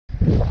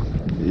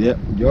Yep,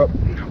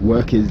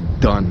 work is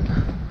done,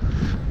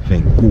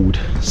 thank God.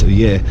 So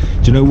yeah,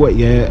 do you know what,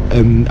 yeah,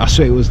 I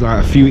swear it was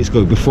like a few weeks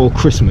ago before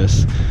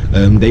Christmas,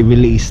 they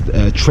released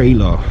a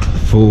trailer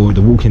for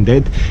The Walking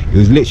Dead. It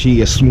was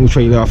literally a small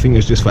trailer, I think it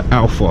was just for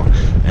Alpha,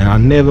 and I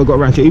never got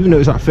around to it, even though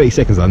it was like 30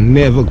 seconds, I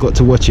never got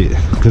to watch it,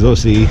 because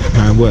obviously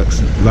man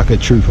works like a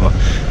trooper.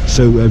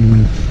 So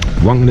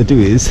what I'm gonna do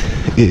is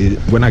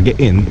when I get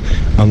in,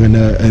 I'm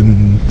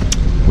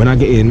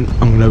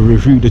gonna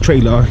review the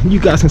trailer. You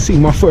guys can see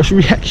my first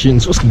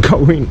reactions, what's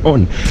going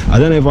on. I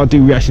don't know if I'll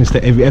do reactions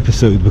to every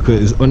episode,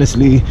 because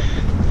honestly,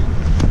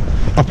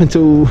 up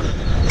until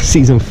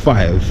season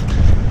 5,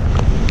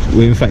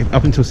 well, in fact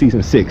up until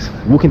season 6,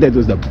 Walking Dead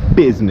was the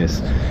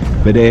business,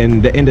 but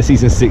then the end of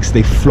season 6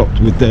 they flopped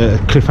with the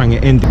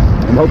cliffhanger ending.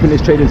 I'm hoping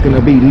this trailer is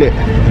gonna be lit,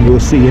 and we'll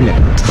see in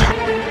it.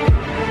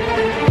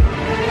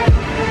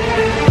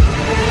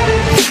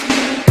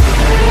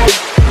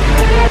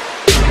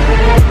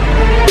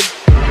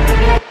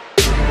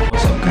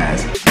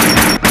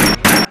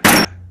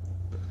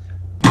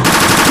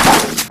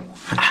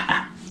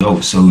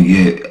 So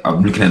yeah,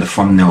 I'm looking at the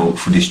thumbnail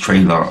for this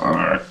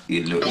trailer.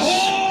 It looks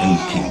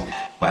spooky.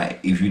 But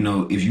if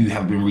you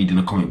have been reading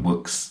the comic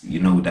books, you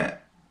know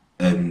that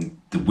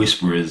the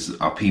Whisperers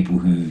are people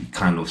who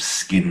kind of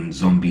skin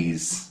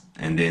zombies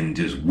and then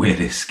just wear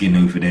their skin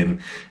over them,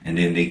 and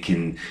then they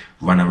can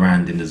run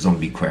around in the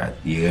zombie crowd.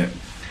 Yeah,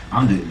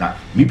 like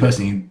me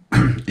personally,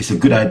 it's a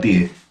good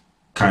idea,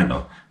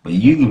 kinda. But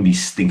you're gonna be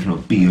stinking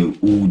of BO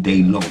all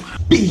day long.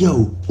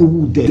 BO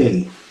all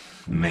day.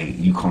 Mate,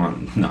 you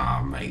can't.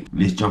 Nah, mate.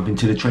 Let's jump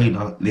into the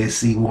trailer. Let's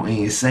see what it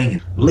is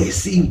saying. Let's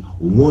see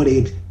what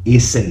it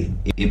is saying.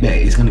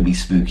 It's gonna be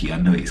spooky. I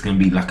know it's gonna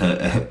be like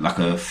a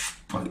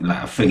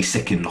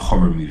 30-second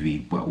horror movie.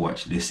 But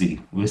watch. Let's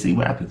see. We'll see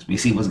what happens. We'll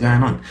see what's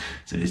going on.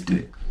 So let's do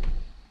it.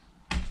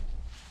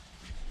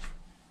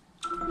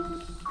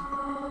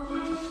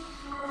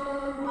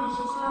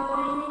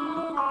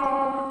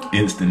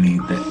 Instantly,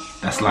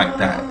 that's like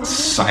that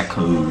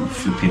psycho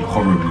flipping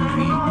horror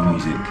movie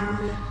music.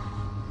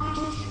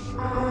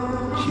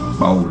 She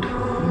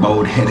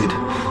bald-headed.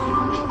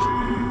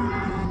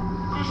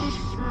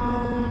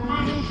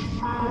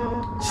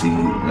 See,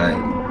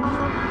 like,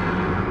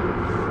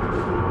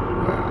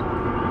 wow.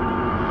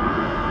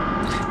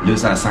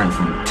 Looks like something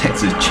from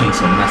Texas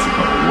Chainsaw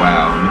Massacre.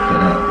 Wow, look at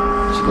that.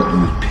 She got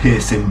those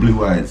piercing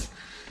blue eyes.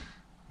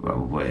 Well,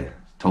 boy,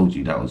 told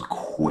you that was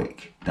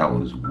quick. That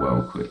was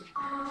well quick.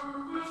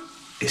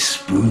 It's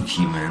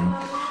spooky, man.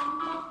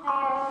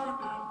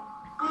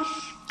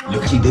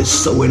 Look, she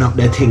just sewing up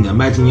that thing.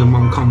 Imagine your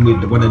mum come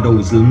with one of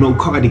those no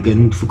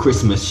cardigan for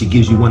Christmas. She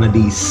gives you one of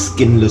these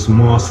skinless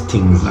mask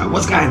things. Like,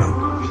 what's going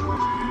on?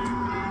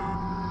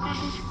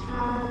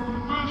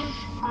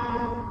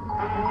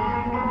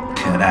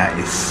 Yeah, that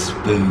is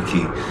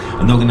spooky.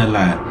 I'm not gonna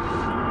lie.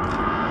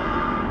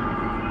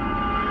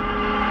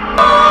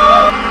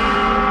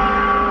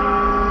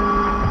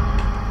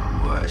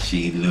 Well,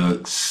 she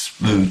looks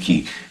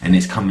spooky, and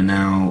it's coming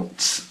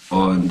out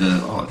on the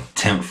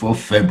 10th of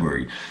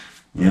February.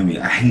 You know what I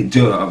mean? I hate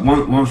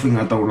one thing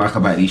I don't like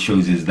about these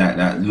shows is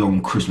that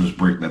long Christmas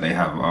break that they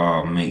have.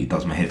 Oh mate, it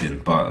does my head in,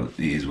 but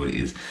it is what it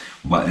is.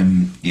 But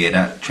yeah,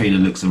 that trailer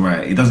looks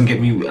alright. It doesn't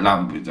get me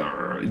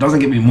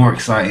more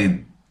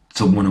excited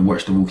to want to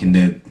watch The Walking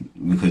Dead,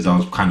 because I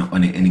was kind of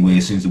on it anyway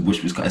as soon as the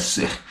Whispers got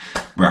sick.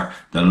 Bruh,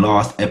 the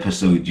last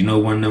episode, you know,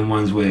 one of them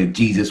ones where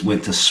Jesus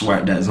went to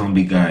swipe that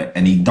zombie guy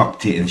and he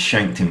ducked it and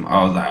shanked him.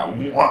 I was like,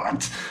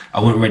 what? I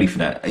wasn't ready for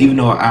that. Even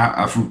though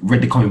I've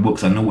read the comic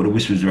books, I know what the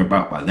Whispers are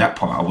about, but that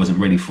part I wasn't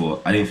ready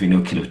for. I didn't think they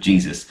would kill off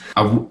Jesus.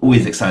 I'm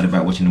always excited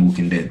about watching The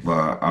Walking Dead,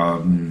 but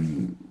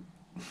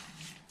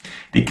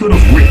they killed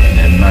off Rick,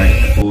 man,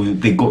 like, or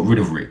they got rid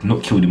of Rick,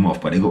 not killed him off,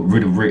 but they got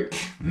rid of Rick.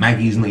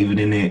 Maggie's not even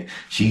in it.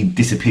 She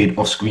disappeared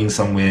off screen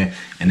somewhere,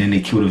 and then they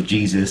killed off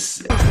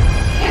Jesus. You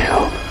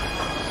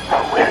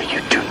are where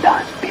you do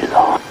not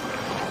belong.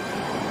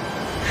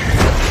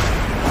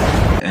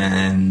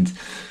 And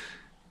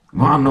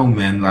well, I don't know,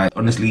 man, like,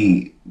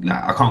 honestly,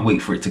 like, I can't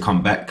wait for it to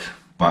come back,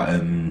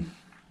 but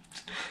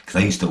because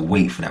I used to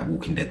wait for that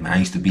Walking Dead, man. I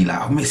used to be like,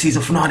 oh,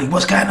 mid-season finale,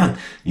 what's going on?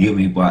 You get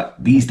me? But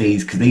these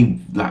days, because they,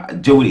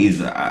 like, do you know what it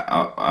is?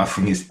 I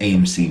think it's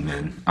AMC,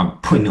 man. I'm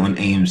putting it on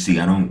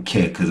AMC. I don't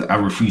care, because I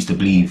refuse to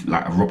believe,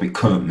 like, Robert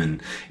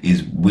Kirkman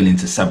is willing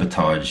to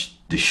sabotage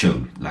the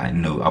show. Like,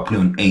 no, I'll put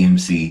it on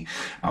AMC.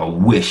 I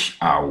wish.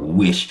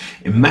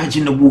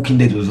 Imagine The Walking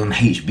Dead was on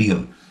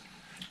HBO.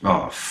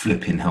 Oh,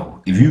 flipping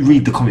hell. If you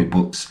read the comic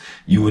books,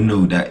 you would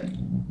know that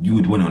you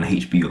would want it on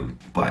HBO.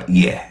 But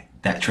yeah,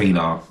 that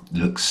trailer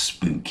looks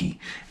spooky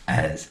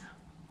as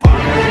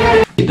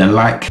fuck. Hit the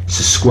like,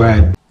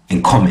 subscribe,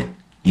 and comment.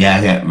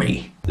 Yeah, get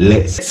me.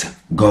 Let's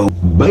go,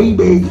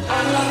 baby.